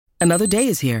Another day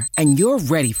is here, and you're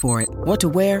ready for it. What to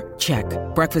wear? Check.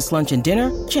 Breakfast, lunch, and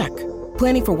dinner? Check.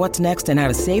 Planning for what's next and how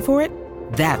to save for it?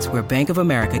 That's where Bank of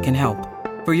America can help.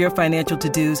 For your financial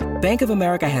to-dos, Bank of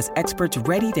America has experts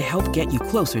ready to help get you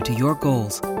closer to your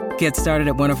goals. Get started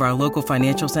at one of our local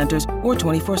financial centers or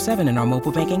 24/7 in our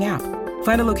mobile banking app.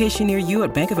 Find a location near you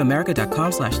at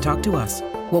bankofamerica.com/talktous.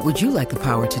 What would you like the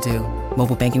power to do?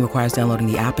 Mobile banking requires downloading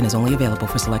the app and is only available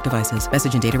for select devices.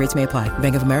 Message and data rates may apply.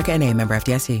 Bank of America N.A., member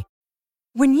FDIC.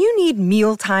 When you need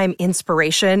mealtime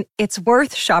inspiration, it's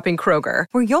worth shopping Kroger,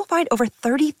 where you'll find over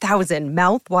 30,000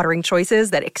 mouth-watering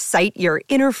choices that excite your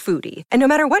inner foodie. And no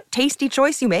matter what tasty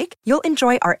choice you make, you'll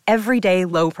enjoy our everyday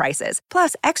low prices,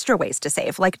 plus extra ways to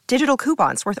save, like digital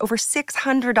coupons worth over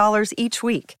 $600 each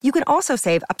week. You can also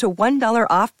save up to $1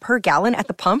 off per gallon at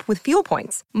the pump with fuel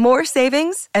points. More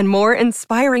savings and more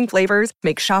inspiring flavors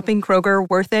make shopping Kroger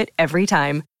worth it every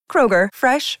time. Kroger,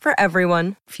 fresh for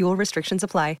everyone. Fuel restrictions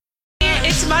apply.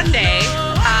 It's Monday.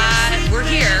 We're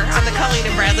here on the Colleen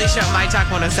and Bradley Show, My Talk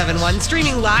 1071,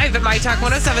 streaming live at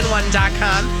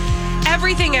MyTalk1071.com.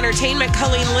 Everything Entertainment.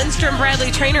 Colleen Lindstrom, Bradley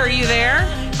Trainer, are you there?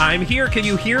 I'm here. Can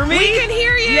you hear me? We can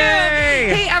hear you.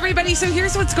 Yay! Hey, everybody. So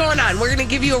here's what's going on. We're going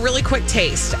to give you a really quick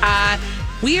taste.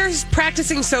 We are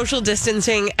practicing social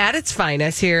distancing at its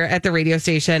finest here at the radio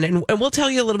station, and we'll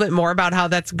tell you a little bit more about how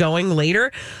that's going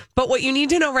later. But what you need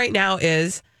to know right now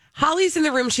is Holly's in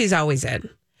the room she's always in.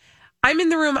 I'm in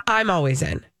the room I'm always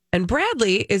in. And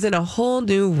Bradley is in a whole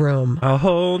new room. A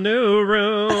whole new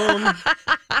room.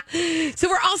 So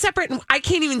we're all separate. And I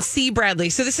can't even see Bradley.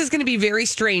 So this is going to be very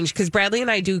strange because Bradley and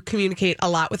I do communicate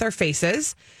a lot with our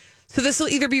faces. So this will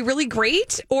either be really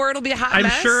great or it'll be a hot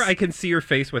mess. I'm sure I can see your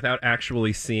face without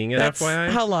actually seeing it, That's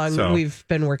FYI. how long we've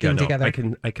been working together.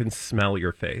 I can smell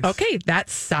your face. Okay, that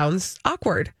sounds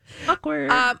awkward.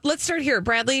 Let's start here.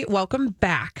 Bradley, welcome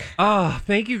back. Oh,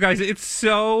 thank you guys. It's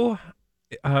so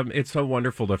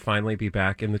wonderful to finally be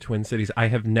back in the Twin Cities. I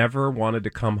have never wanted to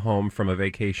come home from a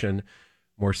vacation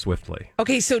more swiftly.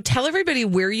 Okay, so tell everybody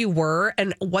where you were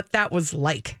and what that was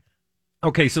like.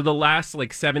 Okay, so the last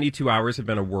 72 hours have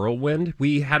been a whirlwind.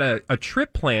 We had a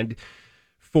trip planned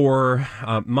for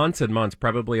months and months,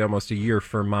 probably almost a year,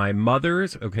 for my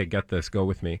mother's, okay, get this, go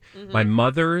with me, my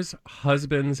mother's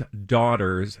husband's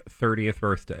daughter's 30th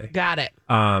birthday. Got it.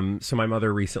 So my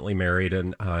mother recently married,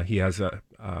 and he has a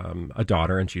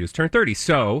daughter, and she just turned 30.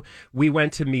 So we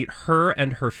went to meet her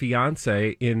and her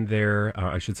fiance in their,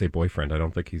 I should say boyfriend, I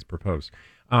don't think he's proposed,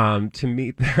 to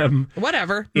meet them.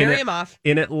 Whatever, marry him off.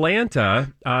 In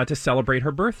Atlanta to celebrate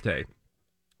her birthday.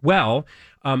 Well,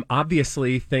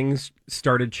 obviously, things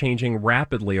started changing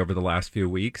rapidly over the last few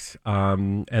weeks.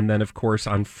 And then, of course,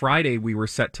 on Friday, we were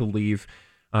set to leave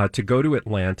to go to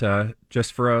Atlanta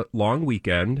just for a long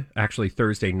weekend, actually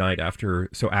Thursday night after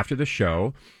the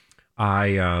show.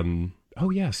 I'm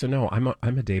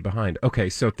a day behind. Okay,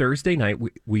 so Thursday night,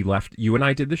 we left, you and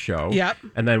I did the show. Yep.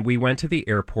 And then we went to the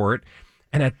airport.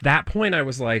 And at that point, I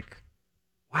was like,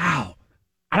 wow,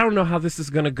 I don't know how this is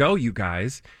going to go, you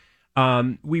guys.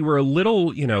 We were a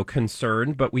little,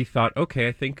 concerned, but we thought, okay,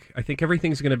 I think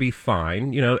everything's going to be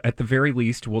fine. At the very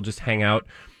least, we'll just hang out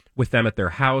with them at their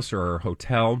house or our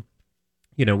hotel.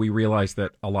 We realized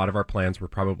that a lot of our plans were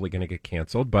probably going to get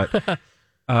canceled, but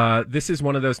this is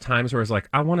one of those times where I was like,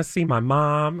 I want to see my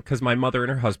mom, because my mother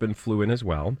and her husband flew in as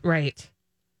well. Right.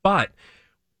 But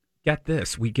get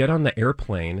this, we get on the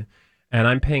airplane and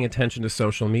I'm paying attention to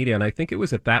social media. And I think it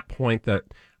was at that point that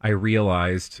I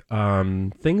realized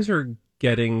things are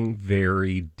getting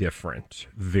very different,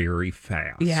 very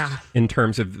fast. Yeah. In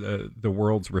terms of the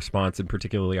world's response, and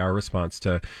particularly our response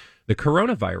to the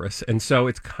coronavirus. And so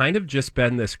it's kind of just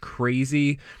been this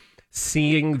crazy,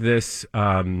 seeing this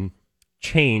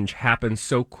change happen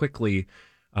so quickly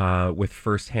with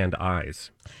firsthand eyes.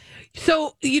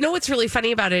 So, what's really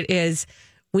funny about it is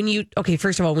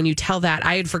first of all, when you tell that,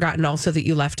 I had forgotten also that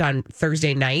you left on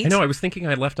Thursday night. I know, I was thinking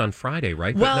I left on Friday,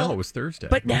 right? But no, it was Thursday.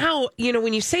 But now,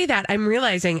 when you say that, I'm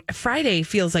realizing Friday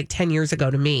feels like 10 years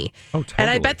ago to me. Oh, totally. And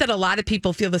I bet that a lot of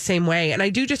people feel the same way. And I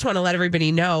do just want to let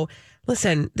everybody know,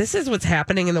 listen, this is what's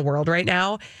happening in the world right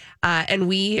now. And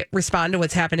we respond to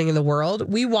what's happening in the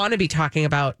world. We want to be talking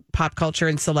about pop culture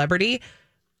and celebrity.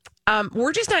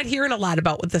 We're just not hearing a lot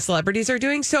about what the celebrities are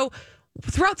doing. So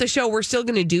throughout the show, we're still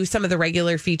going to do some of the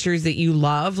regular features that you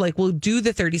love. Like we'll do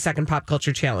the 30-second pop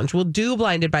culture challenge. We'll do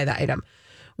Blinded by the Item.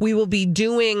 We will be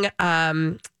doing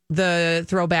the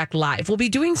Throwback Live. We'll be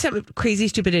doing some Crazy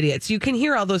Stupid Idiots. You can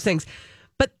hear all those things.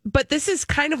 But this is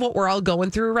kind of what we're all going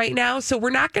through right now. So we're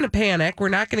not going to panic. We're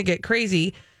not going to get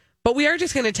crazy. But we are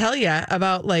just going to tell you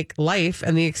about like life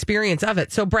and the experience of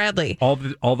it. So Bradley, All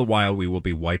the while, we will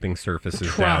be wiping surfaces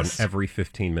Trust. down every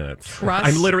 15 minutes. Trust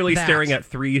I'm literally that. staring at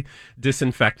 3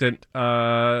 disinfectant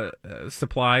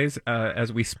supplies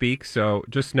as we speak. So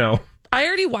just know. I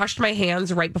already washed my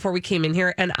hands right before we came in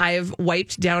here, and I've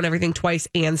wiped down everything twice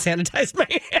and sanitized my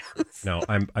hands. No,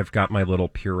 I've got my little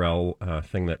Purell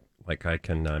thing that like I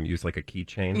can use like a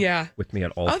keychain with me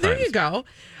at all times. Oh, there you go.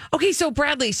 Okay, so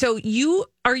Bradley,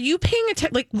 are you paying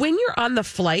attention? Like when you're on the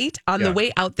flight on the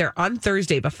way out there on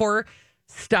Thursday before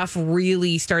stuff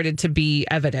really started to be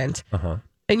evident,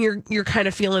 and you're kind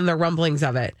of feeling the rumblings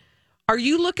of it. Are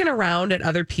you looking around at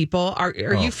other people? Are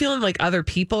you feeling like other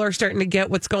people are starting to get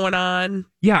what's going on?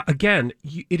 Yeah, again,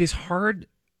 it is hard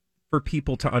for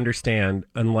people to understand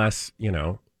unless,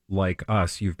 like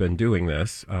us, you've been doing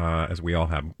this, as we all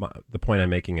have. The point I'm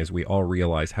making is we all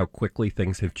realize how quickly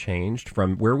things have changed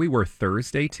from where we were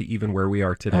Thursday to even where we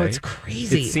are today. Oh, it's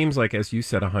crazy. It seems like, as you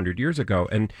said, 100 years ago.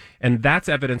 And that's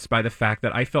evidenced by the fact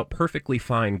that I felt perfectly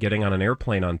fine getting on an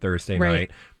airplane on Thursday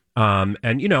night. And,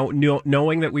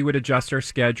 knowing that we would adjust our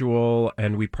schedule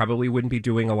and we probably wouldn't be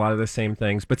doing a lot of the same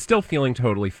things, but still feeling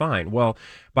totally fine. Well,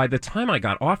 by the time I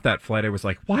got off that flight, I was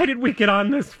like, why did we get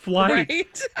on this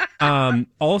flight? Right.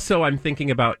 Also, I'm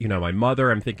thinking about, my mother.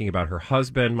 I'm thinking about her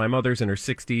husband. My mother's in her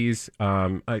 60s.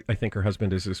 I think her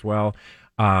husband is as well.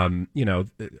 I'm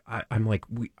like,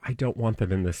 I don't want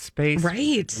them in this space.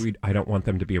 Right. I don't want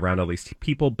them to be around all these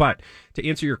people. But to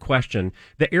answer your question,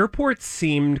 the airport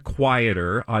seemed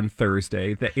quieter on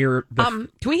Thursday. Can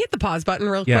we hit the pause button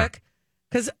real quick?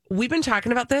 Because we've been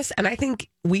talking about this, and I think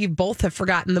we both have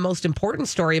forgotten the most important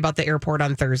story about the airport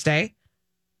on Thursday.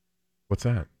 What's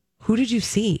that? Who did you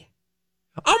see?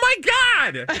 Oh my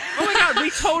God!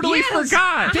 We totally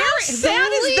forgot. How sad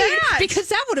is that? Because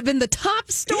that would have been the top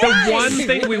story. The one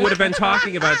thing we would have been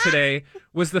talking about today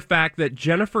was the fact that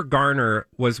Jennifer Garner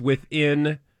was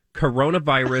within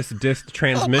coronavirus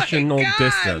transmissional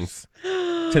distance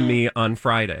to me on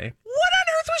Friday. What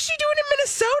on earth was she doing in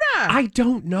Minnesota? I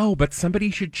don't know, but somebody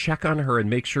should check on her and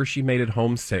make sure she made it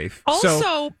home safe.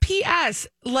 Also, P.S.,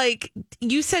 like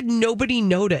you said, nobody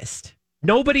noticed.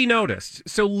 Nobody noticed.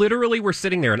 So literally we're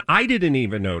sitting there and I didn't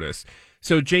even notice.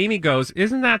 So Jamie goes,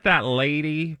 isn't that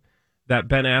lady that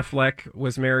Ben Affleck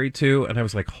was married to? And I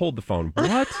was like, hold the phone.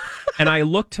 What? And I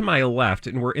looked to my left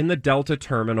and we're in the Delta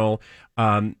terminal,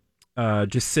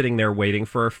 just sitting there waiting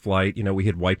for our flight. We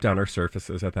had wiped down our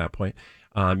surfaces at that point,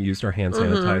 used our hand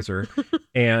sanitizer.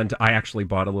 And I actually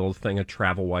bought a little thing of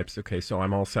travel wipes. Okay, so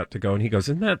I'm all set to go. And he goes,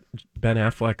 isn't that Ben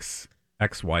Affleck's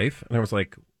ex-wife? And I was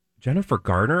like, Jennifer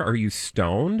Garner, are you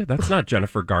stoned? That's not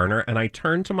Jennifer Garner. And I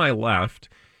turned to my left,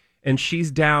 and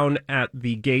she's down at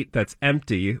the gate that's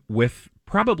empty with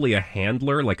probably a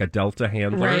handler, like a Delta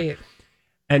handler. Right.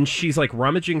 And she's like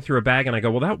rummaging through a bag, and I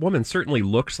go, well, that woman certainly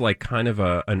looks like kind of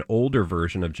an older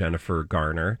version of Jennifer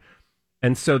Garner.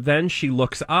 And so then she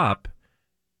looks up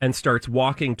and starts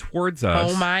walking towards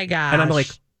us. Oh, my gosh. And I'm like,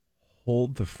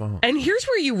 hold the phone. And here's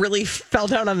where you really fell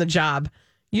down on the job.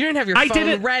 You didn't have your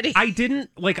phone ready. I didn't.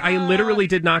 I literally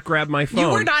did not grab my phone.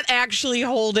 You were not actually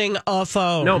holding a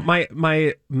phone. No,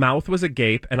 my mouth was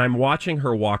agape, and I'm watching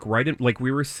her walk right in. Like we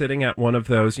were sitting at one of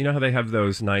those. You know how they have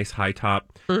those nice high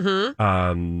top,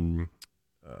 not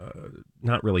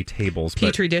really tables,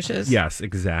 Petri dishes. Yes,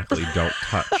 exactly.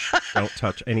 Don't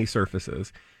touch any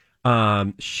surfaces.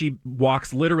 She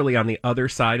walks literally on the other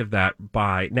side of that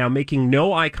by now making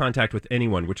no eye contact with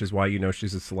anyone, which is why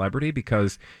she's a celebrity,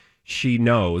 because she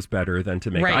knows better than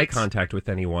to make eye contact with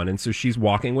anyone. And so she's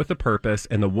walking with a purpose,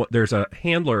 and there's a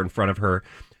handler in front of her,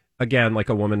 again, like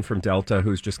a woman from Delta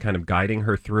who's just kind of guiding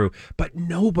her through. But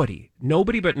nobody.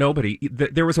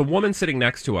 There was a woman sitting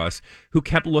next to us who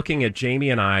kept looking at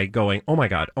Jamie and I going, oh my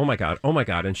God, oh my God, oh my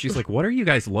God. And she's like, what are you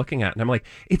guys looking at? And I'm like,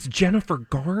 it's Jennifer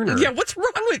Garner. Yeah, what's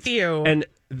wrong with you? And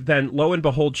then lo and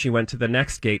behold, she went to the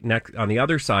next gate on the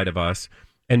other side of us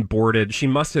and boarded. She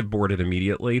must have boarded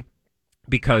immediately,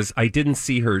 because I didn't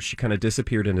see her. She kind of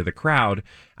disappeared into the crowd,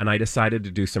 and I decided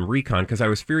to do some recon because I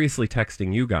was furiously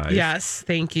texting you guys. Yes,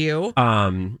 thank you.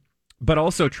 But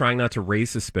also trying not to raise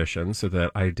suspicion so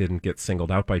that I didn't get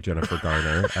singled out by Jennifer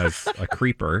Garner as a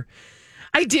creeper.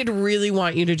 I did really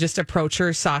want you to just approach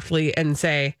her softly and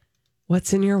say,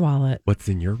 what's in your wallet? What's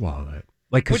in your wallet?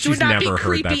 Like, because she's never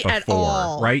heard that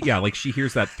before, right? Yeah, like she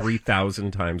hears that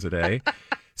 3,000 times a day.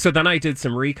 So then I did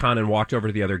some recon and walked over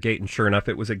to the other gate, and sure enough,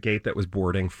 it was a gate that was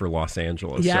boarding for Los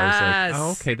Angeles. Yes. So I was like,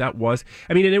 oh, okay, that was.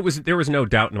 I mean, and there was no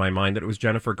doubt in my mind that it was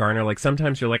Jennifer Garner. Like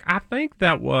sometimes you're like, I think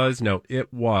that was. No,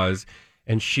 it was.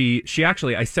 And she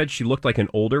actually, I said she looked like an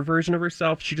older version of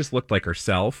herself. She just looked like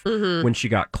herself when she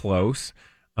got close.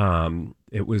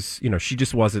 It was, she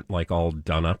just wasn't like all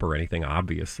done up or anything,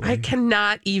 obviously. I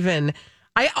cannot even.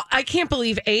 I can't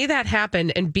believe A, that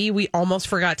happened, and B, we almost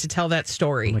forgot to tell that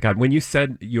story. Oh my God. When you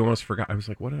said you almost forgot, I was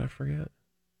like, what did I forget?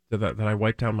 That I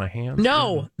wiped down my hands?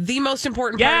 No, the most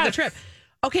important part of the trip.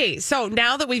 Okay, so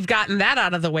now that we've gotten that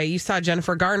out of the way, you saw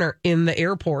Jennifer Garner in the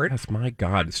airport. Yes, my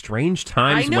God. Strange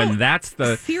times I know. when that's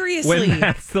the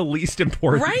least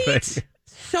important thing.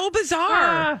 So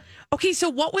bizarre. Okay, so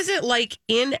what was it like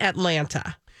in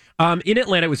Atlanta? In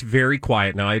Atlanta, it was very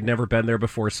quiet. Now, I'd never been there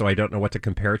before, so I don't know what to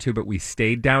compare it to, but we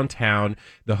stayed downtown.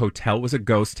 The hotel was a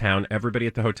ghost town. Everybody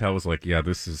at the hotel was like, yeah,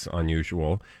 this is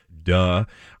unusual. Duh.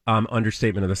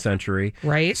 Understatement of the century.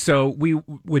 Right. So we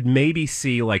would maybe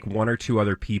see like one or two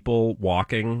other people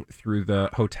walking through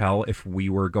the hotel if we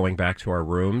were going back to our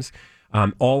rooms.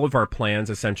 All of our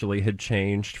plans essentially had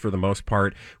changed for the most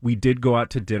part. We did go out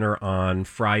to dinner on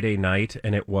Friday night,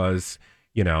 and it was...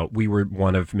 we were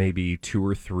one of maybe two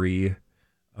or three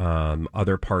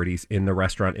other parties in the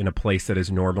restaurant in a place that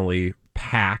is normally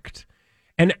packed.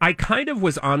 And I kind of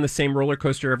was on the same roller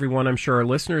coaster everyone, I'm sure our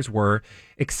listeners were,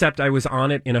 except I was on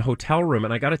it in a hotel room.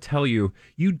 And I got to tell you,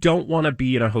 you don't want to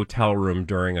be in a hotel room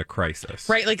during a crisis.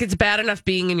 Right, like it's bad enough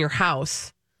being in your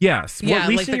house. Yes. Well, yeah, at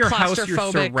least like in your house, you're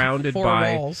claustrophobic surrounded four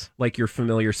by walls. like your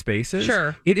familiar spaces.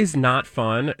 Sure. It is not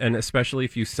fun. And especially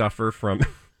if you suffer from...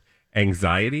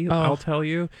 anxiety, I'll tell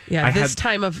you. Yeah, this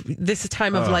time of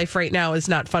life right now is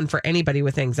not fun for anybody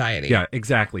with anxiety. Yeah,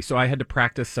 exactly. So I had to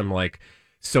practice some like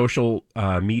social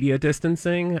media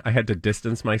distancing. I had to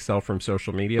distance myself from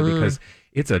social media because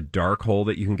it's a dark hole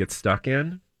that you can get stuck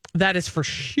in. That is for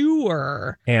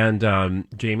sure. And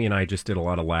Jamie and I just did a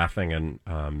lot of laughing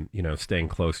and staying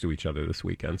close to each other this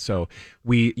weekend. So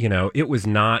we, it was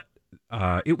not.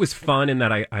 It was fun in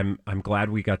that I'm glad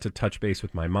we got to touch base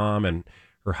with my mom and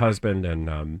her husband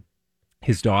and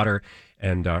his daughter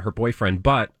and her boyfriend.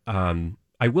 But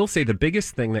I will say the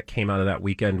biggest thing that came out of that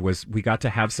weekend was we got to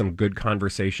have some good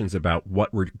conversations about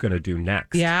what we're going to do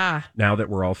next. Yeah. Now that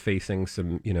we're all facing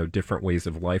some, different ways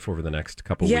of life over the next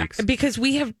couple weeks. Yeah, because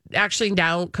we have actually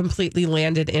now completely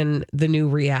landed in the new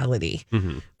reality,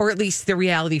 or at least the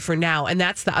reality for now. And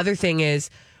that's the other thing is,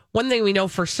 one thing we know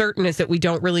for certain is that we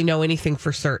don't really know anything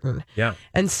for certain. Yeah.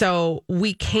 And so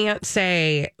we can't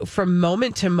say from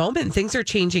moment to moment, things are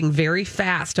changing very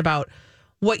fast about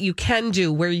what you can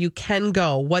do, where you can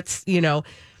go,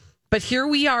 but here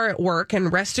we are at work,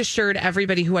 and rest assured,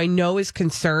 everybody who I know is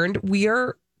concerned, we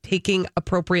are taking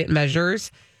appropriate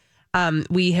measures.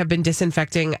 We have been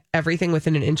disinfecting everything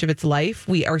within an inch of its life.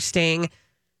 We are staying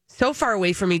so far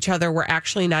away from each other. We're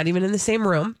actually not even in the same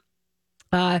room.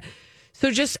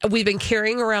 We've been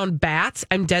carrying around bats.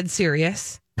 I'm dead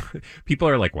serious. People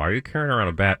are like, why are you carrying around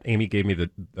a bat? Amy gave me the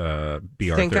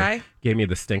stink eye. Gave me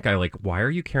the stink eye. Like, why are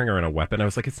you carrying around a weapon? I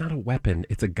was like, it's not a weapon.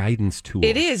 It's a guidance tool.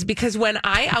 It is, because when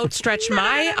I outstretch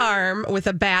my arm with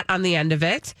a bat on the end of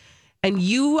it, and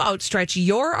you outstretch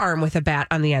your arm with a bat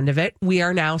on the end of it, we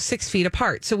are now 6 feet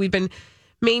apart. So we've been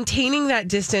maintaining that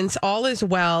distance. All is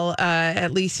well.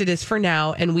 At least it is for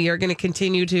now. And we are going to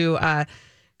continue to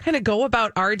kind of go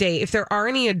about our day. If there are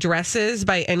any addresses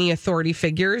by any authority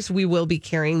figures, we will be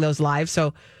carrying those live.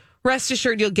 So rest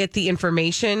assured you'll get the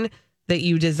information that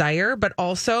you desire, but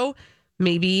also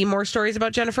maybe more stories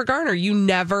about Jennifer Garner. You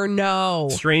never know.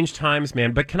 Strange times,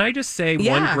 man. But can I just say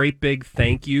one great big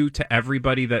thank you to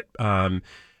everybody that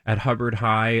at Hubbard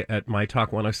High, at My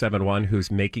Talk 1071, who's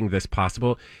making this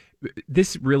possible.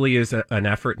 This really is an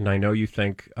effort, and I know you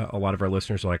think a lot of our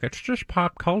listeners are like, it's just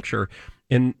pop culture.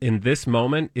 In this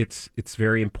moment, it's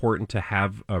very important to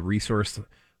have a resource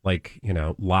like,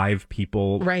 live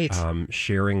people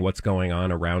sharing what's going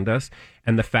on around us.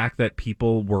 And the fact that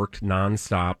people worked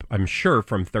nonstop, I'm sure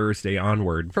from Thursday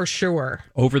onward. For sure.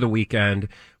 Over the weekend,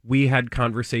 we had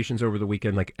conversations over the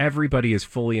weekend. Like, everybody is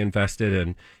fully invested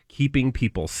in keeping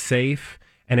people safe,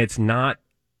 and it's not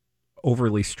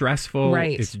overly stressful.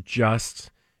 Right.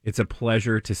 It's a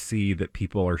pleasure to see that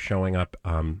people are showing up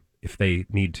if they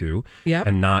need to,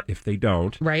 and not if they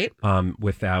don't, right?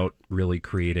 Without really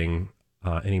creating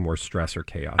any more stress or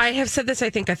chaos. I have said this, I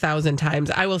think, 1,000 times.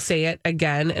 I will say it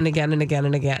again and again and again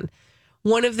and again.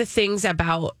 One of the things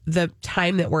about the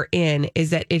time that we're in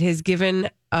is that it has given,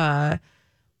 it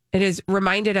has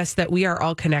reminded us that we are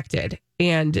all connected.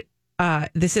 And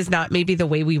this is not maybe the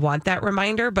way we want that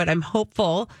reminder, but I'm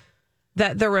hopeful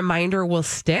that the reminder will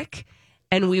stick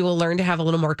and we will learn to have a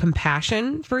little more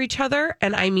compassion for each other.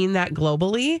 And I mean that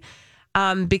globally,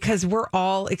 because we're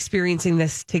all experiencing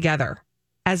this together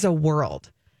as a world.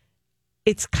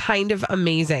 It's kind of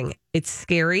amazing. It's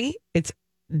scary. It's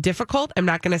difficult. I'm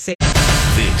not going to say.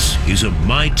 This is a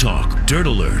My Talk Dirt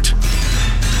Alert.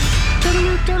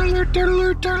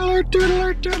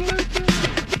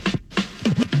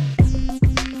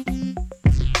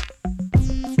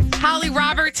 Holly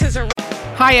Roberts has arrived.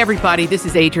 Hi, everybody. This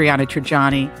is Adriana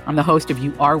Trajani. I'm the host of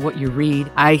You Are What You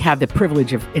Read. I have the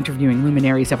privilege of interviewing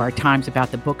luminaries of our times about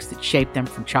the books that shaped them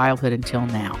from childhood until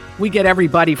now. We get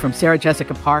everybody from Sarah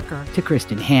Jessica Parker to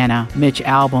Kristen Hanna, Mitch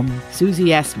Albom, Susie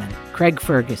Essman, Craig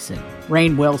Ferguson,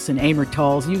 Rainn Wilson, Amor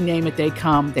Tolls, you name it, they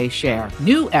come, they share.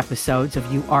 New episodes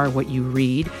of You Are What You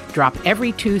Read drop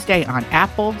every Tuesday on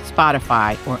Apple,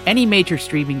 Spotify, or any major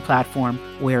streaming platform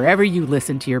wherever you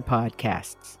listen to your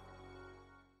podcasts.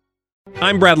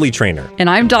 I'm Bradley Trainer. And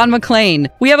I'm Don McClain.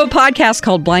 We have a podcast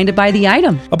called Blinded by the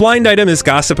Item. A blind item is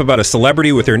gossip about a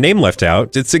celebrity with their name left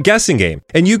out. It's a guessing game,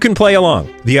 and you can play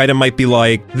along. The item might be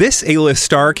like, this A-list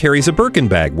star carries a Birkin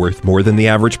bag worth more than the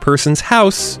average person's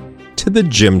house to the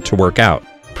gym to work out.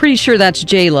 Pretty sure that's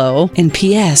J-Lo. And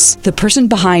P.S. the person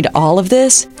behind all of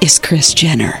this is Kris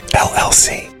Jenner,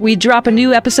 LLC. We drop a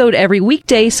new episode every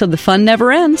weekday so the fun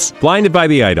never ends. Blinded by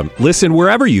the Item. Listen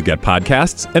wherever you get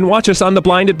podcasts and watch us on the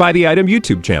Blinded by the Item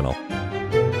YouTube channel.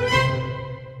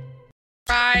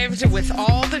 Arrived with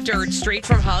all the dirt straight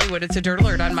from Hollywood. It's a Dirt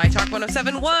Alert on My Talk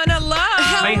 107.1. Hello.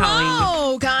 Hi, Holly.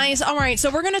 Hello, guys. All right, so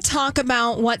we're going to talk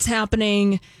about what's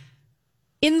happening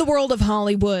in the world of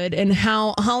Hollywood and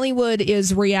how Hollywood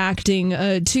is reacting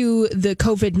to the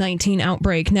COVID-19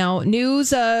 outbreak. Now,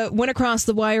 news went across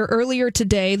the wire earlier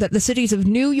today that the cities of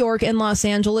New York and Los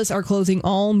Angeles are closing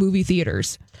all movie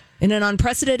theaters in an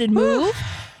unprecedented move.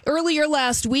 Earlier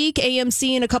last week,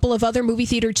 AMC and a couple of other movie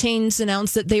theater chains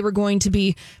announced that they were going to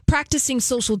be practicing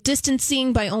social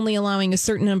distancing by only allowing a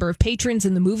certain number of patrons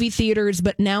in the movie theaters.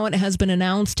 But now it has been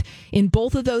announced in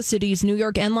both of those cities, New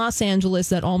York and Los Angeles,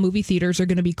 that all movie theaters are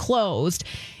going to be closed.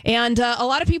 And a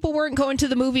lot of people weren't going to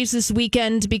the movies this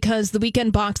weekend because the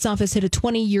weekend box office hit a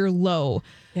 20-year low.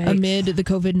 Yikes. Amid the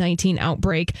COVID-19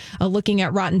 outbreak. Looking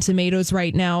at Rotten Tomatoes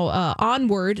right now,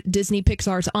 Onward, Disney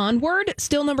Pixar's Onward,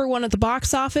 still number one at the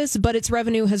box office, but its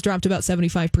revenue has dropped about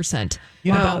 75%.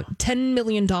 Yeah. About $10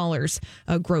 million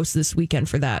gross this weekend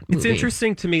for that movie. It's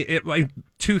interesting to me,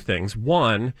 two things.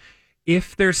 One,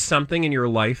 if there's something in your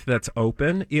life that's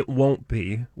open, it won't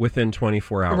be within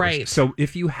 24 hours. Right. So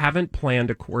if you haven't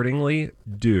planned accordingly,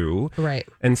 do. Right.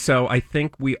 And so I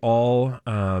think we all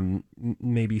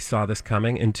maybe saw this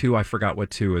coming. And two, I forgot what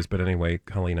two is. But anyway,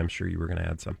 Colleen, I'm sure you were going to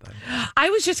add something.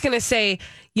 I was just going to say,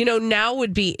 now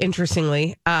would be,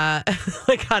 interestingly,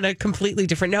 like on a completely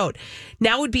different note,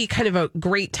 now would be kind of a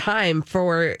great time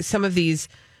for some of these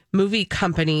movie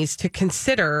companies to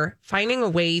consider finding a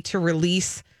way to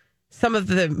release some of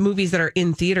the movies that are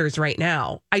in theaters right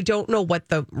now. I don't know what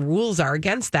the rules are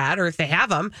against that, or if they have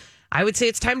them. I would say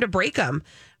it's time to break them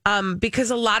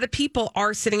because a lot of people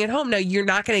are sitting at home. Now, you're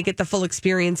not going to get the full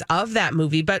experience of that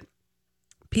movie, but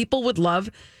people would love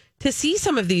to see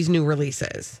some of these new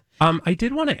releases. I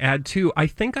did want to add, too, I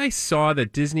think I saw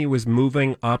that Disney was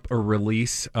moving up a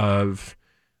release of...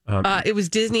 it was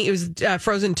Disney. It was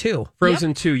Frozen 2.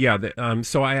 Frozen 2, yeah.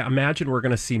 So I imagine we're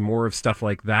going to see more of stuff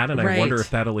like that, and I wonder if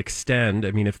that'll extend.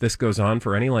 I mean, if this goes on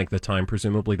for any length of time,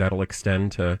 presumably that'll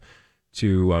extend to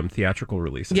theatrical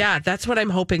releases. Yeah, that's what I'm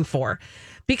hoping for.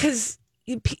 Because,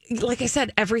 like I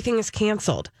said, everything is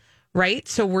canceled, right?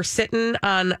 So we're sitting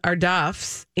on our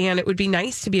duffs, and it would be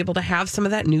nice to be able to have some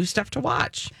of that new stuff to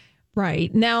watch.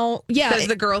 Right. Now, yeah. Says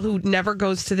the girl who never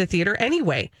goes to the theater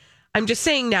anyway. I'm just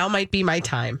saying now might be my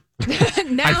time.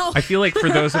 Now I feel like for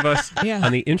those of us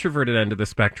on the introverted end of the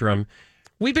spectrum,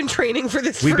 we've been training for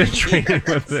this. We've been training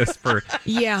with this for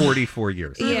 44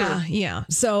 years. Yeah.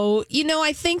 So,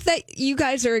 I think that you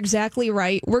guys are exactly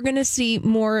right. We're going to see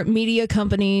more media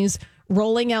companies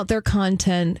rolling out their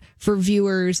content for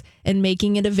viewers and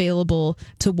making it available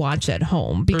to watch at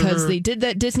home because they did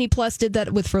that. Disney Plus did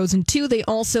that with Frozen 2. They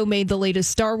also made the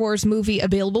latest Star Wars movie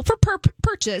available for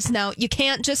purchase. Now, you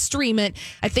can't just stream it.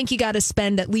 I think you got to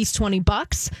spend at least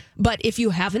 $20. But if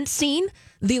you haven't seen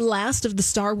the last of the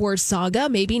Star Wars saga,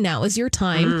 maybe now is your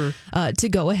time to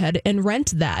go ahead and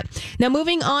rent that. Now,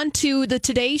 moving on to the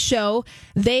Today Show,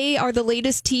 they are the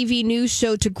latest TV news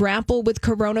show to grapple with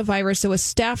coronavirus. So a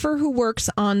staffer who works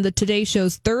on the Today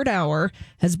Show's third hour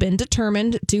has been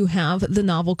determined to have the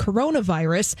novel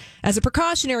coronavirus. As a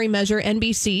precautionary measure,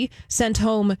 NBC sent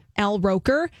home Al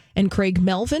Roker and Craig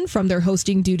Melvin from their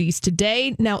hosting duties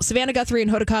today. Now, Savannah Guthrie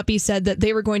and Hoda Kotb said that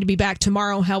they were going to be back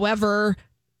tomorrow. However,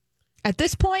 at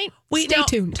this point, stay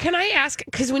tuned. Can I ask,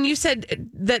 because when you said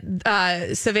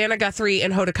that Savannah Guthrie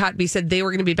and Hoda Kotb said they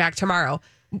were going to be back tomorrow,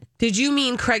 did you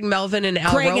mean Craig Melvin and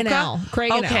Al Roker?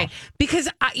 Craig and Al. Because,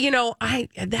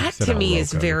 that to me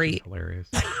is very... hilarious.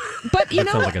 But That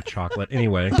sounds like a chocolate.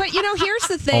 Anyway, but here's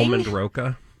the thing. almond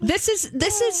roca. This is,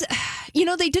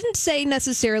 they didn't say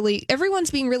necessarily,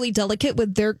 everyone's being really delicate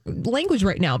with their language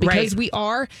right now because we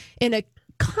are in a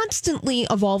constantly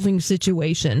evolving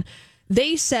situation.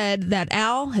 They said that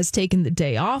Al has taken the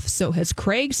day off, so has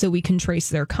Craig, so we can trace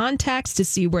their contacts to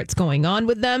see what's going on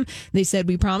with them. They said,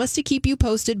 we promise to keep you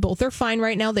posted. Both are fine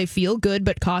right now. They feel good,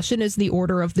 but caution is the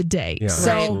order of the day. Yeah,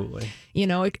 so, absolutely.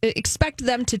 Expect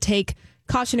them to take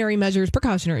precautionary measures,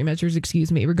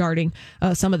 regarding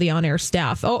some of the on-air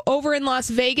staff. Over in Las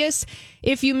Vegas,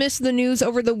 if you missed the news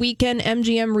over the weekend,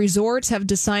 MGM Resorts have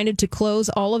decided to close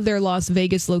all of their Las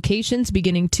Vegas locations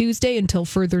beginning Tuesday until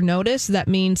further notice. That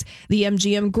means the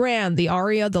MGM Grand, the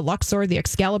Aria, the Luxor, the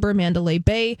Excalibur, Mandalay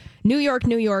Bay, New York,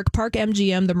 Park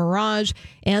MGM, the Mirage,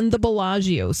 and the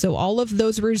Bellagio. So all of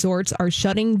those resorts are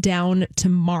shutting down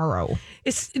tomorrow.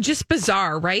 It's just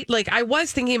bizarre, right? Like, I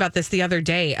was thinking about this the other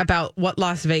day about what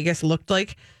Las Vegas looked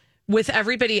like with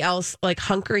everybody else like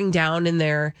hunkering down in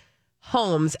their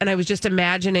homes. And I was just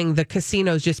imagining the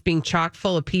casinos just being chock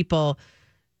full of people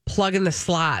plugging the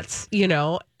slots,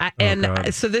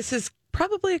 God. So this is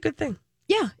probably a good thing.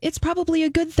 Yeah, it's probably a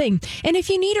good thing. And if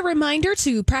you need a reminder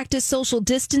to practice social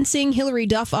distancing, Hillary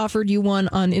Duff offered you one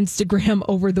on Instagram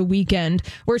over the weekend,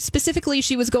 where specifically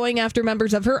she was going after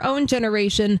members of her own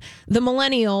generation, the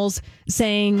millennials,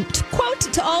 saying, quote,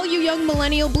 to all you young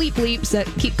millennial bleeps that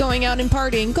keep going out and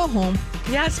partying, go home.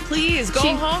 Yes, please.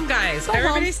 Go home, guys. Go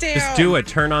Everybody home. stay Just home. do it.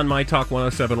 Turn on My Talk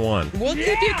 1071. We'll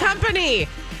keep you company.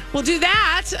 We'll do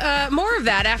that. More of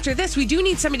that after this. We do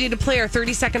need somebody to play our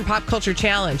 30-second pop culture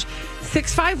challenge.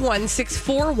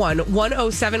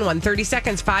 651-641-1071. 30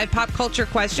 seconds, 5 pop culture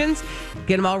questions.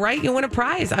 Get them all right. You'll win a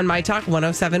prize on My Talk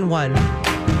 1071.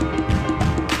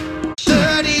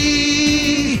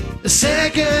 30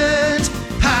 seconds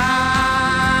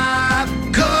pop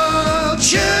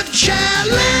culture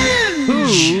challenge.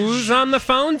 Who's on the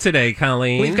phone today,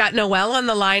 Colleen? We've got Noelle on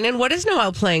the line. And what is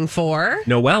Noelle playing for?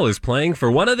 Noelle is playing for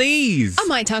one of these. A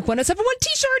My Talk 1071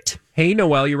 t-shirt. Hey,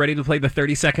 Noelle, you ready to play the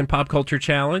 30-second pop culture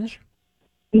challenge?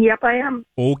 Yep, I am.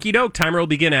 Okie doke. Timer will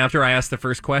begin after I ask the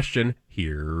first question.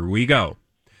 Here we go.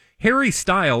 Harry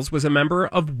Styles was a member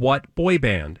of what boy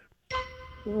band?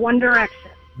 One Direction.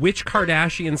 Which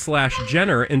Kardashian /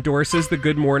 Jenner endorses the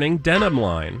Good Morning denim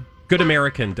line? Good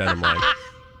American denim line.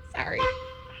 Sorry.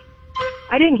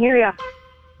 I didn't hear ya.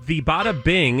 The Bada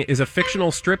Bing is a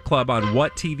fictional strip club on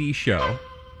what TV show?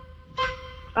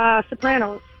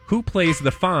 Sopranos. Who plays the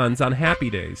Fonz on Happy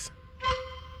Days?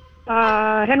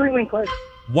 Henry Winkler.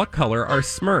 What color are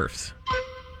Smurfs?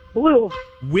 Blue.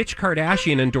 Which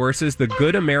Kardashian endorses the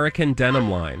Good American denim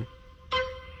line?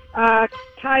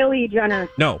 Kylie Jenner.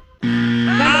 No.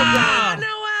 Noelle,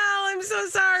 I'm so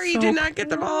sorry. You did not get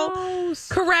them all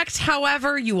correct.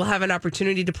 However, you will have an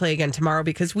opportunity to play again tomorrow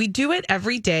because we do it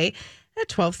every day at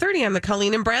 12:30 on the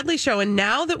Colleen and Bradley Show. And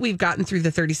now that we've gotten through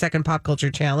the 30-second pop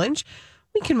culture challenge,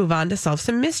 we can move on to solve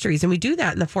some mysteries. And we do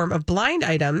that in the form of blind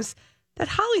items that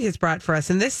Holly has brought for us.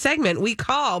 In this segment, we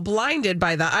call Blinded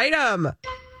by the Item.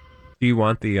 Do you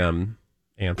want the answer?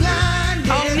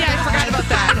 Oh, yeah, I forgot about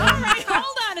that. All right,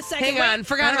 hold on a second. Hang on,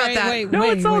 forgot about that.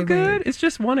 No, it's all good. It's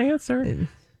just one answer.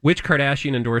 Which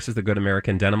Kardashian endorses the Good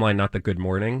American denim line, not the Good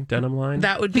Morning denim line?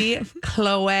 That would be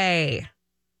Chloe.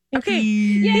 Okay.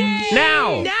 Yay!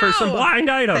 Now, for some blind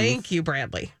items. Thank you,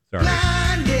 Bradley. Sorry.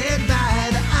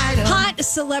 Hot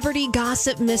celebrity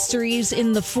gossip mysteries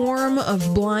in the form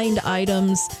of blind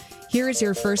items. Here is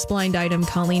your first blind item,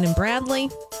 Colleen and Bradley.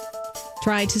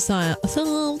 Try to solve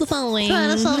the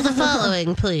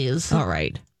following. Please. All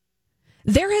right.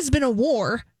 There has been a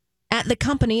war at the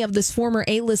company of this former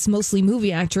A-list, mostly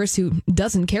movie actress who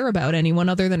doesn't care about anyone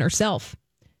other than herself.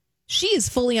 She is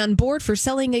fully on board for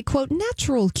selling a, quote,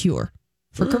 natural cure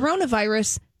for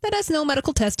coronavirus that has no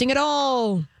medical testing at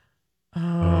all.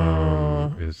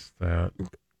 Oh. Is that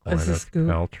Is this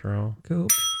Gwyneth Paltrow?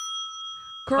 Goop.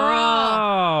 Girl.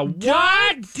 Oh,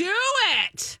 what? Do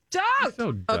it. Don't.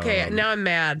 So dumb. Okay, now I'm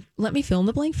mad. Let me fill in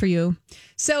the blank for you.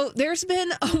 So there's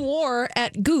been a war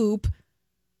at Goop.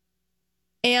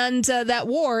 And that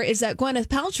war is that Gwyneth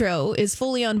Paltrow is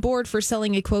fully on board for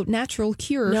selling a, quote, natural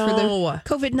cure for the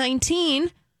COVID-19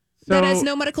 that has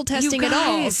no medical testing at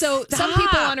all. So some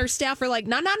people on her staff are like,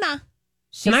 nah.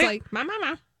 She's like, ma.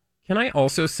 Can I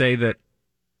also say that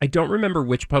I don't remember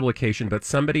which publication, but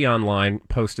somebody online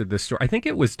posted this story. I think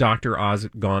it was Dr. Oz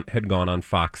had gone on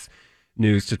Fox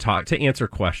News to answer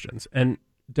questions. And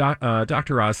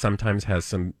Dr. Oz sometimes has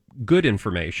some good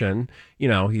information. You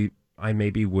know, I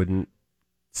maybe wouldn't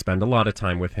spend a lot of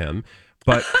time with him,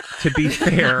 But to be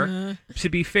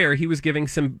fair, he was giving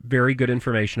some very good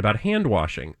information about hand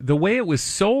washing. The way it was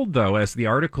sold, though, as the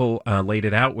article laid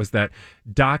it out, was that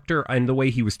and the way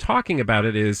he was talking about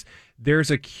it is there's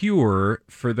a cure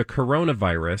for the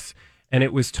coronavirus. And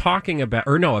it was talking about,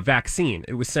 a vaccine.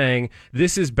 It was saying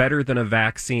this is better than a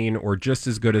vaccine or just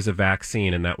as good as a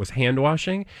vaccine. And that was hand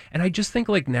washing. And I just think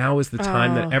like now is the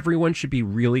time that everyone should be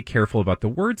really careful about the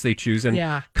words they choose.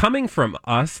 And coming from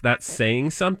us, that's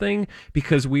saying something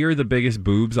because we are the biggest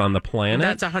boobs on the planet.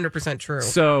 That's 100% true.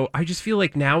 So I just feel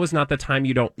like now is not the time.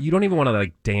 You don't even want to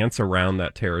like dance around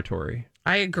that territory.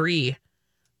 I agree.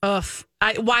 Why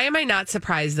am I not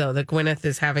surprised, though, that Gwyneth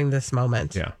is having this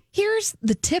moment? Yeah. Here's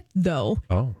the tip, though.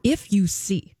 Oh. If you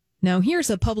see. Now, here's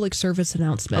a public service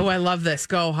announcement. Oh, I love this.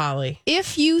 Go, Holly.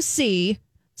 If you see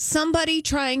somebody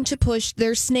trying to push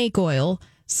their snake oil,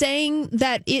 saying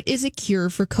that it is a cure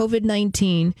for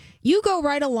COVID-19, you go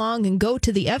right along and go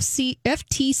to the FTC,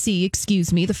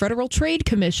 the Federal Trade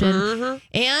Commission,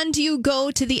 and you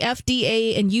go to the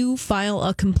FDA and you file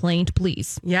a complaint,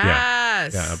 please.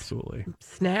 Yes. Yeah, absolutely.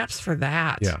 Snaps for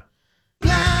that. Yeah.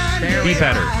 Be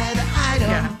better.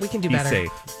 Yeah, we can do better. Be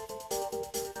safe.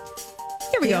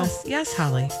 Here we go. Yes,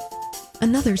 Holly.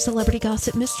 Another celebrity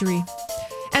gossip mystery.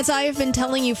 As I have been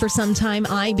telling you for some time,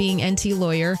 I being NT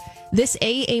lawyer, this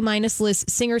A-list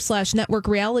singer/network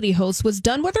reality host was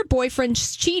done with her boyfriend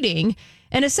cheating,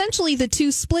 and essentially the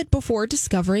two split before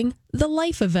discovering the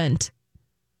Life event.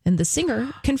 And the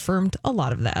singer confirmed a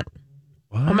lot of that.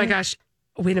 What? Oh my gosh.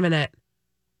 Wait a minute.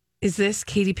 Is this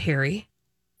Katy Perry?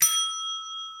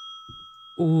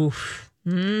 Oof.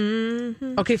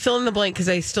 Mm-hmm. Okay, fill in the blank because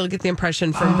I still get the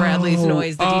impression from Bradley's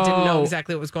noise that he didn't know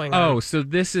exactly what was going on. Oh, so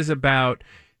this is about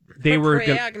they were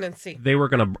pregnancy. They were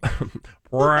gonna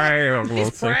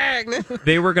He's pregnant.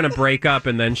 They were gonna break up,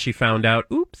 and then she found out.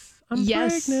 Oops, I'm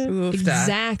Yes, pregnant.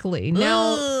 exactly.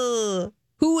 Now,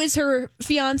 who is her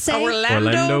fiance?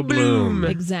 Orlando Bloom.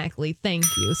 Exactly. Thank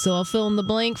you. So I'll fill in the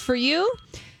blank for you.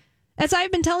 As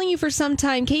I've been telling you for some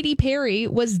time, Katy Perry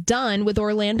was done with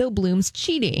Orlando Bloom's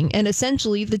cheating, and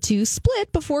essentially the two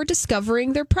split before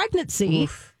discovering their pregnancy.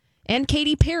 Oof. And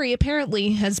Katy Perry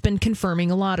apparently has been confirming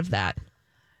a lot of that.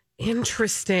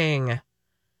 Interesting.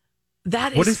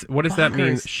 What does that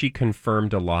mean? bonkers. She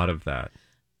confirmed a lot of that.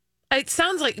 It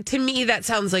sounds like, to me, that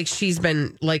sounds like she's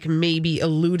been like maybe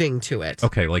alluding to it.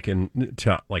 Okay, like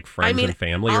to friends and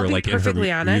family, I'll or be like in her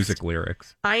perfectly honest, music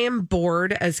lyrics. I am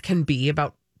bored as can be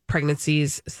about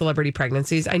pregnancies, celebrity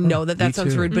pregnancies. I know that me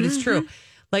sounds too. rude, but it's true.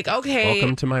 Like, okay,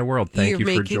 Welcome to my world. Thank you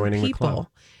for making joining the club.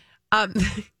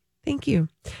 Thank you.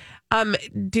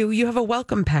 Do you have a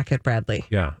welcome packet, Bradley?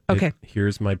 Yeah. Okay.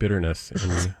 Here's my bitterness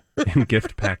in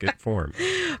gift packet form.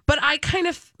 But I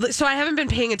I haven't been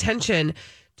paying attention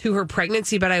to her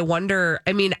pregnancy, but I wonder,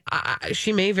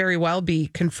 she may very well be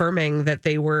confirming that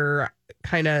they were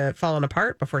kind of falling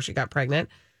apart before she got pregnant.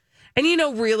 And,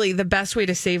 really the best way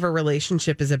to save a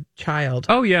relationship is a child.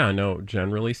 Oh, yeah. No,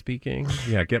 generally speaking.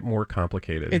 Yeah, get more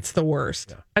complicated. It's the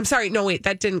worst. Yeah. I'm sorry. No, wait,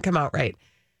 that didn't come out right.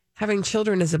 Having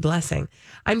children is a blessing.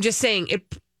 I'm just saying it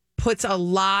puts a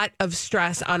lot of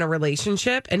stress on a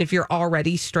relationship. And if you're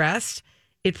already stressed,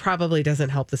 it probably doesn't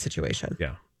help the situation.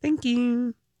 Yeah. Thank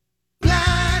you.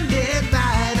 Blinded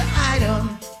by the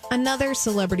item. Another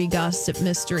celebrity gossip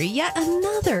mystery. Yet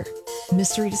another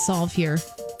mystery to solve here.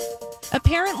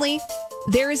 Apparently,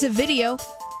 there is a video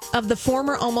of the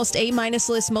former almost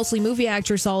A-list, mostly movie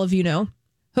actress, all of you know,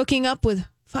 hooking up with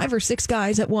 5 or 6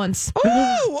 guys at once.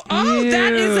 Oh,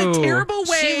 that is a Ew. terrible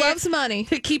way She loves money.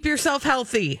 to keep yourself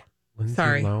healthy. Lindsay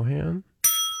Sorry. Lohan?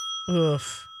 Ugh.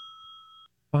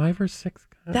 5 or 6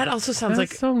 guys? That also sounds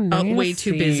That's like so way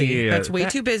too busy. nasty. That's way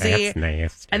too busy. That's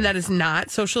nasty. And that is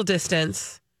not social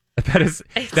distance.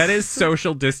 That is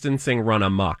social distancing run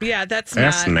amok. Yeah, that's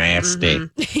That's not, nasty.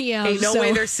 Yeah, Ain't no so-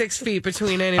 way there's 6 feet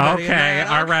between anybody. Okay, and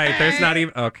that. all right. There's Okay. not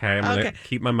even. Okay, I'm gonna Okay.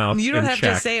 keep my mouth. You don't in have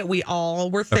check. to say it. We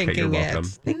all were Okay, thinking you're welcome.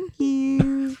 it. Thank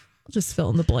you. I'll just fill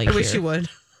in the blank I wish here. you would.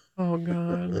 Oh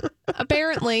God.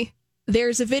 Apparently,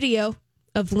 there's a video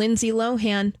of Lindsay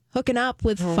Lohan hooking up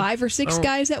with 5 or 6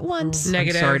 guys at once.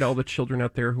 Negative. I'm sorry to all the children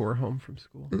out there who are home from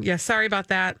school. Yeah, sorry about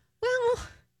that. Well,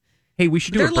 Hey, we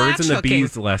should do They're a birds and the latch hooking.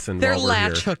 bees lesson They're while we're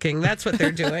latch here. hooking. That's what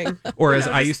they're doing. Or as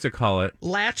I used to call it,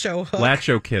 Lacho hook.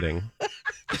 lacho kidding.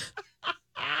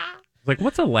 Like,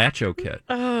 what's a lacho kit?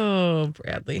 Oh,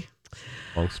 Bradley.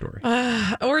 Long story.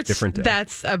 Or it's Different day.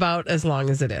 that's about as long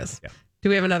as it is. Yeah. Do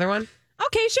we have another one?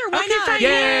 okay, sure, why Okay, not? fine.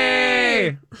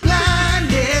 Yay!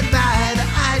 Blinded by the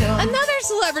item. Another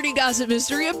celebrity gossip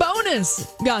mystery, a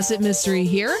bonus gossip mystery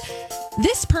here.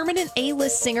 This permanent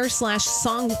A-list singer /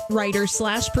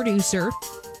 songwriter / producer,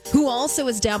 who also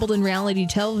has dabbled in reality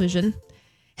television,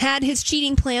 had his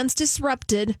cheating plans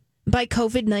disrupted by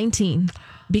COVID-19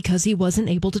 because he wasn't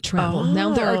able to travel.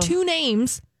 Now, there are two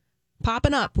names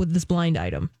popping up with this blind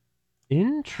item.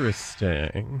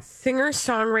 Interesting. Singer,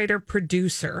 songwriter,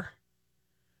 producer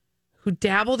who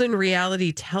dabbled in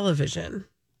reality television.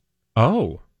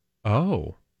 Oh.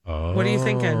 What are you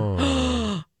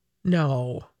thinking?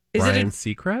 No. Is Ryan it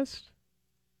Seacrest?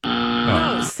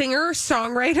 no singer,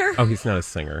 songwriter? Oh, he's not a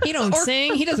singer. He don't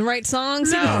sing. He doesn't write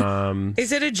songs. No.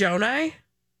 Is it a Jonai?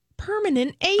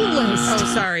 Permanent A-list.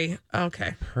 Oh, sorry.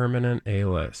 Okay. Permanent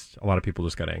A-list. A lot of people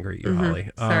just got angry at you, Holly.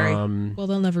 Sorry. Well,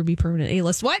 they'll never be permanent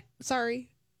A-list. What? Sorry.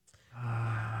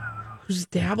 Who's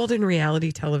dabbled in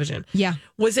reality television? Yeah.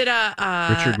 Was it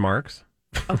a Richard Marx?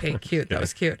 Okay, cute. That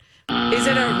was cute. Is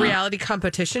it a reality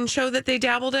competition show that they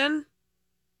dabbled in?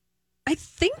 I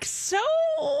think so.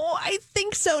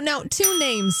 Now, two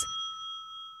names.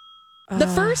 The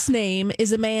first name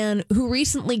is a man who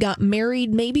recently got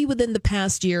married, maybe within the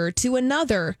past year, to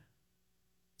another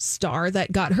star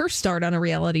that got her start on a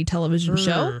reality television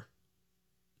show.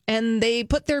 And they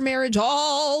put their marriage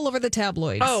all over the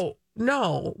tabloids. Oh,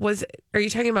 no. Are you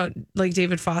talking about like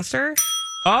David Foster?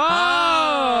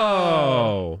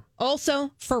 Oh.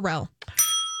 Also, Pharrell.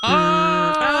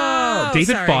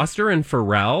 David sorry. Foster and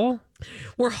Pharrell?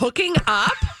 We're hooking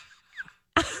up?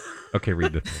 Okay,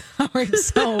 read the thing. All right,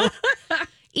 so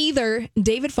either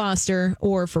David Foster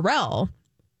or Pharrell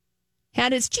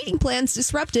had his cheating plans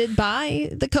disrupted by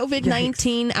the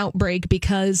COVID-19 outbreak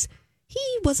because he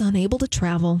was unable to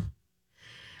travel.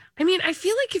 I mean, I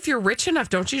feel like if you're rich enough,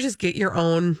 don't you just get your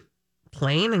own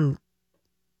plane and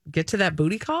get to that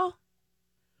booty call?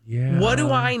 Yeah. What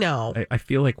do I know? I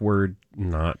feel like we're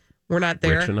not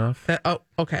there. rich enough.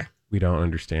 Okay. We don't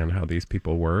understand how these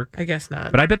people work. I guess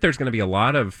not. But I bet there's going to be a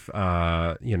lot of,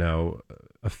 Aferis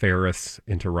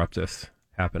interruptus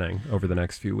happening over the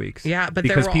next few weeks. Yeah, but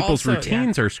because there will people's also,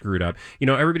 routines are screwed up. You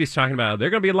know, everybody's talking about there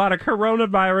are going to be a lot of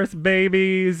coronavirus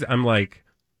babies. I'm like,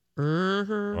 I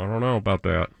don't know about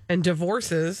that. And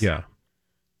divorces. Yeah.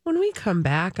 When we come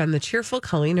back on the cheerful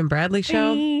Colleen and Bradley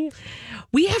show,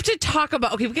 we have to talk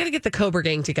about, we got to get the Cobra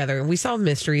Gang together. We solve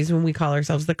mysteries when we call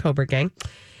ourselves the Cobra Gang.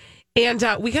 And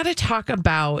we got to talk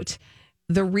about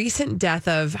the recent death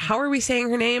of, how are we saying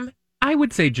her name? I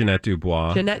would say Jeanette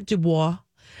Dubois. Jeanette Dubois.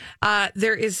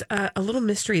 There is a little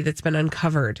mystery that's been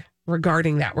uncovered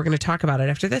regarding that. We're going to talk about it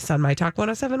after this on My Talk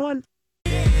 1071.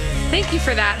 Thank you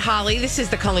for that, Holly. This is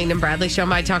the Colleen and Bradley Show,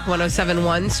 My Talk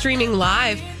 1071, streaming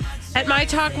live at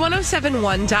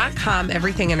MyTalk1071.com.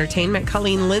 Everything Entertainment.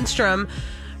 Colleen Lindstrom,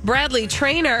 Bradley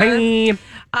Trainer. Hey.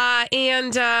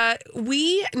 And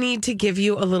we need to give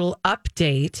you a little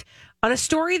update on a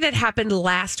story that happened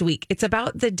last week. It's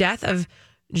about the death of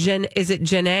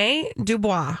Jeanette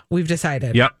Dubois, we've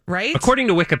decided. Yep. Right? According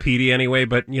to Wikipedia anyway,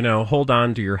 but, hold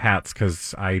on to your hats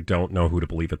because I don't know who to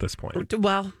believe at this point.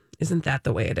 Well, isn't that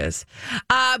the way it is?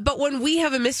 But when we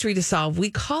have a mystery to solve, we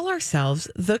call ourselves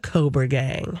the Cobra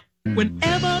Gang.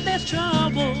 Whenever there's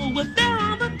trouble, we're there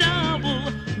on the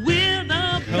double. We're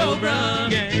the Cobra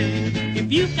Gang.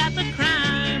 If you've got the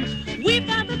crime, we've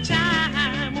got the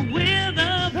time. We're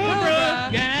the Cobra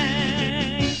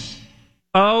Gang.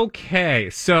 Okay,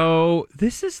 so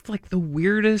this is like the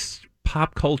weirdest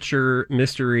pop culture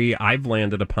mystery I've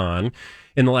landed upon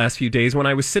in the last few days. When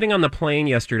I was sitting on the plane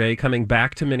yesterday coming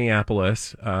back to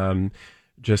Minneapolis,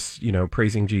 just,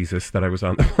 praising Jesus that I was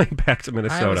on the plane back to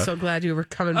Minnesota. I was so glad you were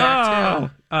coming back, too.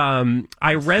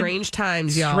 I read... Strange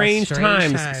times, y'all. Strange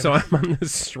times. So I'm on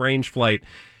this strange flight.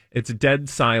 It's dead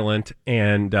silent,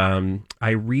 and I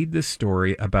read this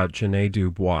story about Jeanette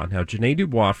Dubois. Now, Jeanette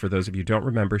Dubois, for those of you who don't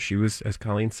remember, she was, as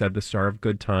Colleen said, the star of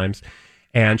Good Times.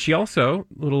 And she also,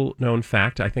 little known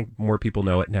fact, I think more people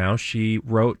know it now, she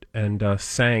wrote and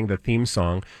sang the theme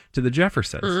song to the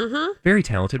Jeffersons. Mm-hmm. Very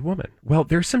talented woman. Well,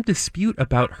 there's some dispute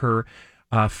about her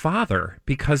father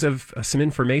because of some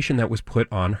information that was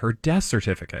put on her death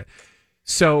certificate.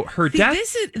 So her death...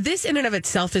 This in and of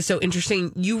itself is so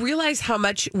interesting. You realize how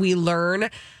much we learn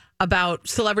about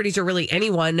celebrities or really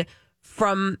anyone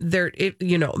from their,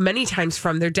 many times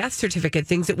from their death certificate,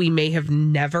 things that we may have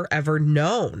never, ever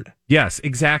known. Yes,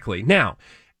 exactly. Now,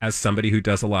 as somebody who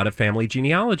does a lot of family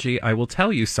genealogy, I will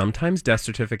tell you sometimes death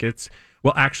certificates,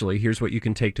 well, actually, here's what you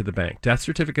can take to the bank. Death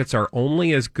certificates are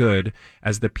only as good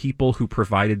as the people who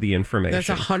provided the information. That's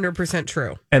 100%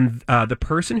 true. And the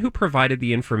person who provided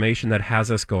the information that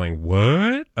has us going,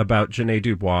 what? About Jeanette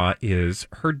Dubois is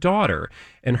her daughter.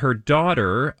 And her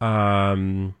daughter...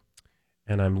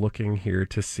 and I'm looking here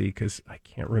to see because I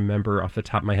can't remember off the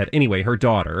top of my head. Anyway, her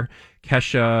daughter,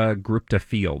 Kesha Gupta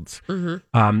Fields,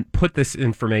 put this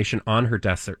information on her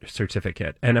death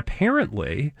certificate. And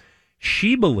apparently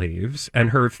she believes, and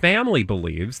her family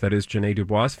believes, that is, Janae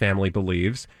Dubois' family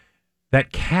believes,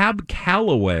 that Cab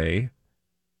Calloway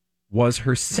was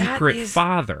her secret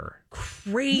father.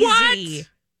 Crazy. What?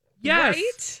 Yes.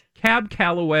 Right? Cab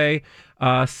Calloway,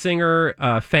 singer,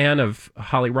 fan of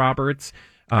Holly Roberts.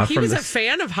 He was a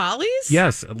fan of Holly's?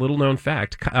 Yes, a little known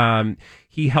fact.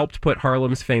 He helped put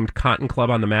Harlem's famed Cotton Club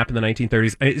on the map in the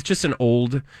 1930s. It's just an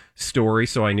old story,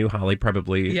 so I knew Holly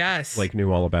probably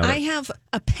knew all about it. I have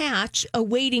a patch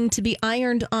awaiting to be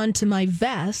ironed onto my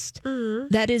vest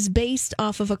that is based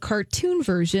off of a cartoon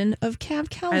version of Cab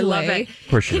Calloway. I love it. Of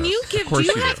course Can you give?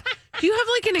 Do you have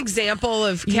like an example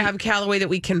of Cab Calloway that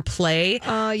we can play?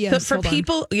 Yes. So for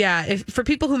people, for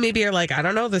people who maybe are like, I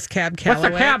don't know this Cab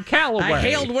Calloway. What's a Cab Calloway? I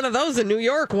hailed one of those in New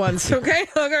York once. Okay,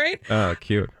 all right. Oh,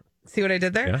 cute. See what I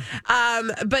did there? Yeah.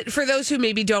 But for those who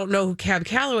maybe don't know who Cab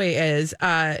Calloway is,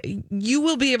 you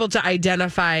will be able to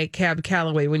identify Cab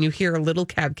Calloway when you hear a little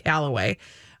Cab Calloway.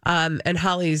 And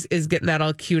Holly's is getting that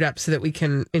all queued up so that we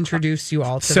can introduce you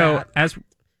all to that.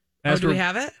 as do we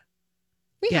have it?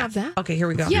 We have that. Okay, here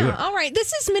we go. Yeah, all right.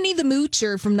 This is Minnie the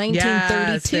Moocher from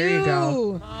 1932. Yes, there you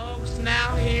go. Folks,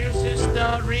 now here's a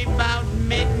story about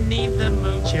Minnie the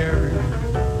Moocher.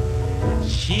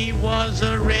 She was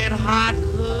a red hot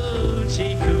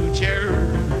hoochie coocher.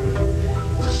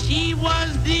 She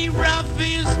was the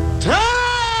roughest,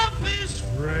 toughest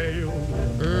frail.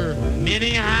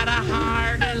 Minnie had a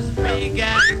heart as big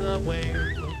as a whale.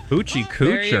 Hoochie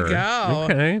Coocher. There you go.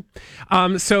 Okay.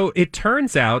 So it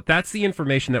turns out that's the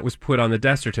information that was put on the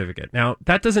death certificate. Now,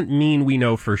 that doesn't mean we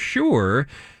know for sure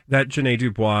that Janae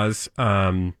Dubois'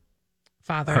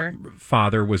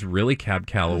 father was really Cab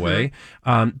Calloway.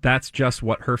 That's just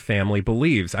what her family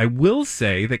believes. I will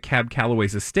say that Cab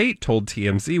Calloway's estate told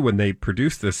TMZ when they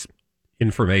produced this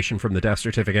information from the death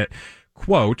certificate,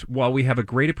 quote, while we have a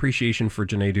great appreciation for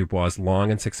Janae Dubois' long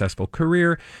and successful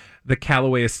career, the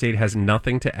Calloway estate has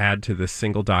nothing to add to this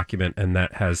single document, and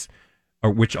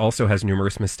which also has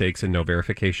numerous mistakes and no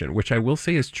verification, which I will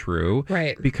say is true.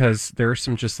 Right. Because there are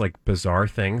some just like bizarre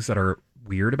things that are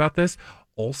weird about this.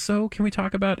 Also, can we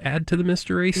talk about add to the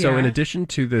mystery? So in addition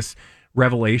to this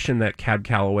revelation that Cab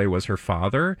Calloway was her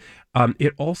father,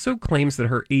 it also claims that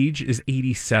her age is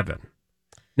 87.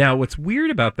 Now, what's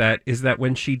weird about that is that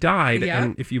when she died,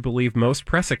 and if you believe most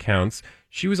press accounts,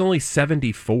 she was only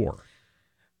 74.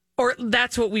 Or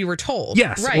that's what we were told.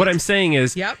 Yes. Right. What I'm saying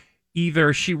is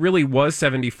either she really was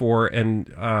 74 and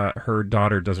her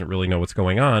daughter doesn't really know what's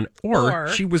going on, or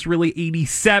she was really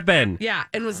 87. Yeah,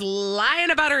 and was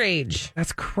lying about her age.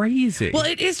 That's crazy. Well,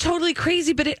 it is totally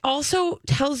crazy, but it also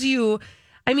tells you,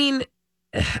 I mean,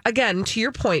 again, to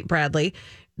your point, Bradley,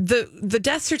 the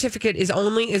death certificate is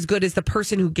only as good as the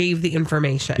person who gave the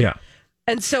information. Yeah.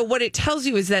 And so what it tells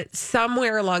you is that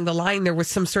somewhere along the line, there was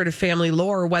some sort of family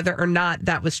lore, whether or not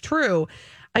that was true.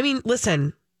 I mean,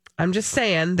 listen, I'm just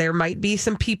saying there might be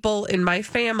some people in my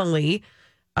family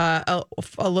a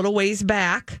little ways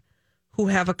back who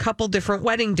have a couple different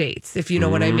wedding dates, if you know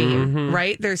what I mean,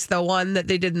 right? There's the one that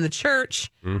they did in the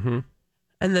church.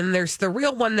 And then there's the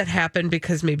real one that happened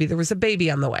because maybe there was a baby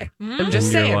on the way. I'm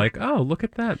just saying. You're like, oh, look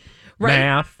at that. Right.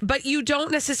 Math. But you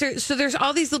don't necessarily. So there's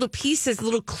all these little pieces,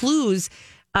 little clues.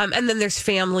 And then there's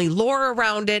family lore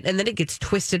around it. And then it gets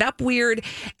twisted up weird.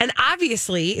 And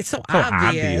obviously, it's so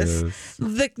obvious.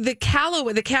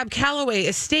 The Cab Calloway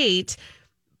estate,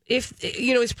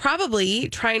 is probably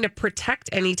trying to protect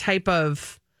any type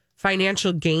of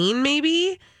financial gain,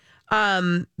 maybe.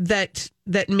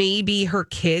 That maybe her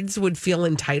kids would feel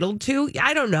entitled to.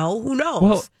 I don't know. Who knows?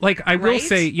 Well, like I will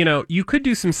say, you could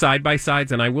do some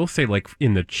side-by-sides, and I will say, like,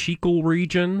 in the cheekle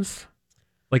regions,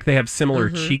 like they have similar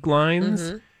cheek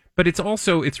lines, but it's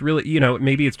really,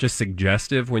 maybe it's just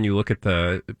suggestive when you look at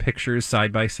the pictures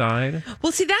side by side.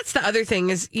 Well, see, that's the other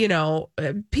thing is,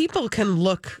 people can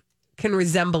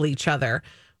resemble each other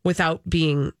without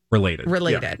being related,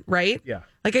 right? Yeah.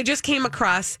 Like I just came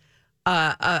across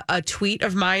a tweet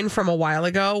of mine from a while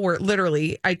ago where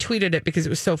literally I tweeted it because it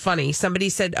was so funny. Somebody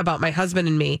said about my husband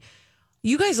and me,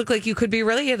 you guys look like you could be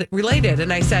related.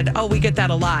 And I said, oh, we get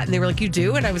that a lot. And they were like, you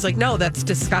do? And I was like, no, that's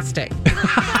disgusting.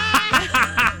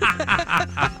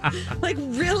 Like,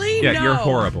 really? Yeah, no, you're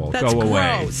horrible. That's Go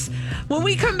away. Gross. When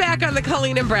we come back on the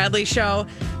Colleen and Bradley show,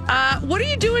 what are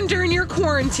you doing during your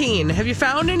quarantine? Have you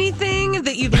found anything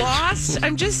that you lost?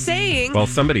 I'm just saying. Well,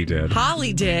 somebody did.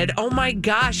 Holly did. Oh my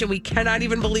gosh. And we cannot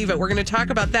even believe it. We're going to talk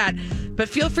about that. But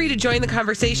feel free to join the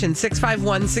conversation.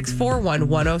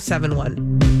 651-641-1071.